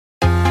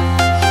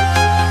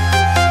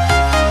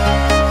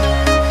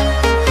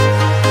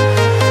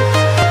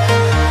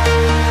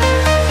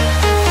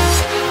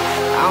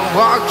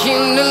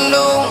walking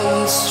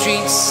alone, the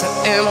streets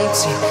are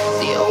empty.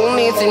 The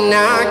only thing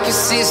I can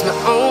see is my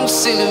own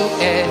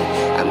silhouette.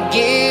 I'm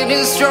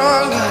getting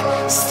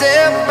stronger,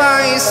 step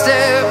by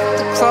step.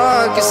 The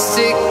clock is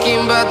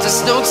ticking, but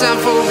there's no time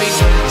for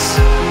regrets.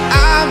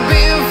 I've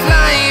been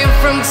flying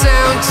from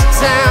town to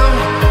town,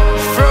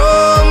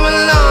 from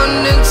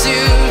London to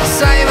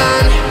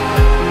Taiwan.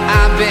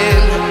 I've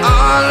been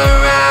all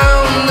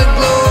around the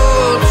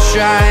globe,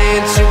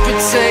 trying to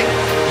protect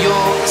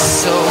your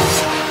soul.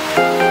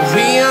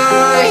 We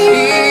are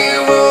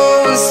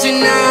heroes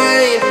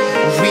tonight.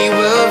 We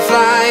will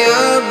fly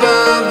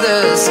above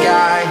the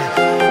sky.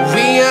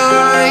 We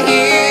are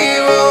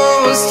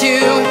heroes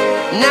tonight.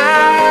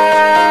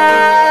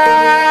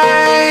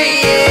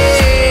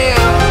 Yeah.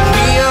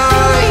 We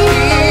are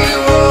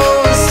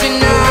heroes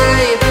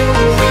tonight.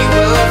 We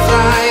will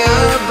fly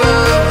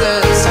above the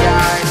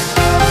sky.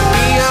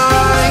 We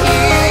are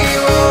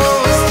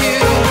heroes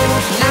tonight.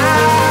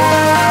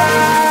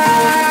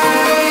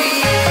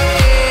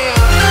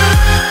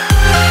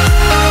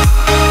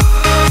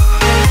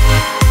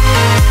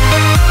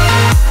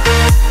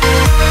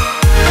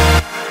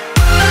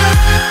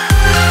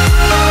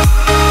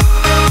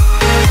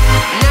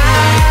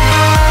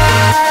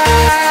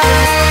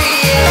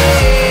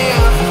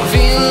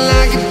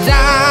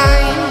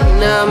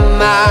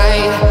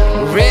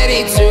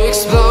 Ready to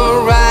explore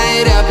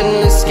right up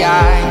in the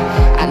sky.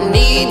 I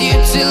need you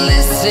to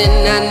listen,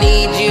 I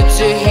need you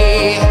to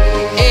hear,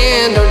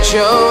 and don't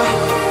show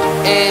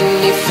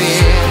any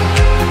fear.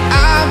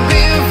 I've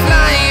been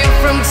flying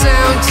from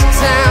town to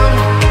town,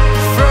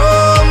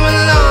 from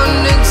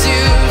London to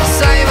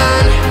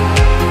Taiwan.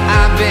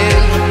 I've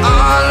been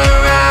all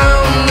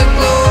around the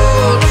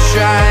globe,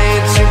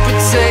 trying to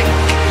protect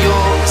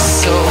your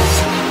soul.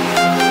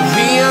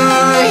 We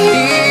are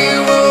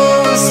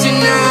heroes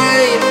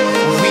tonight.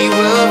 We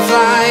will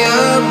fly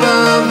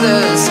above the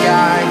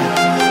sky.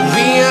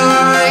 We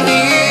are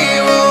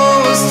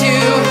heroes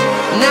tonight.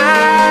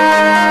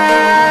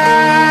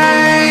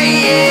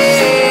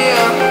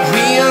 Yeah.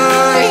 We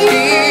are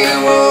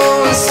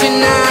heroes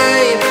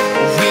tonight.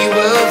 We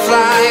will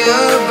fly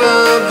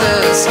above the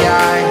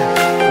sky.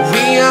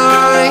 We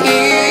are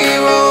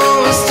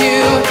heroes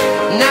tonight.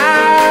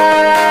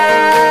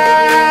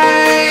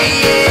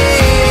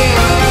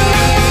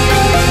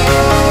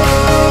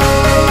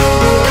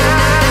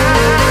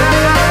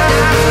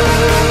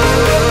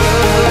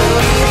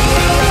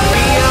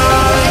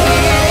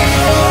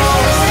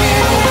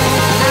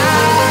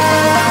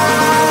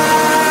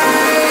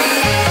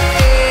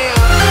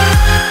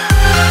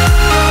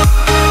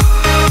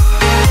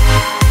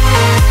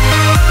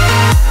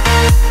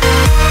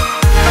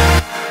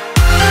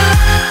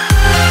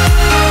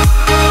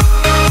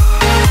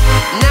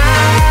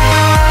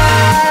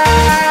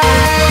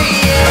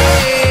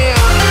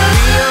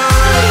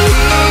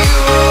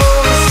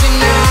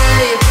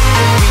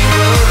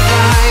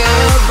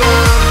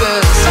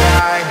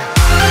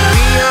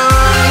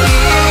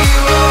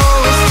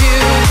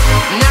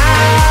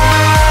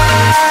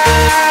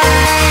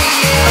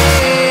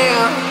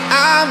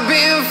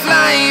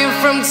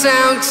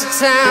 Town to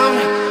town,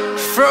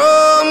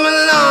 from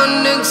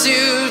London to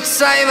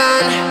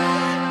Taiwan.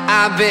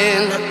 I've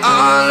been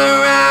all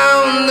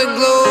around the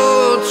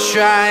globe,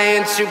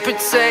 trying to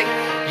protect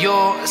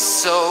your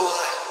soul.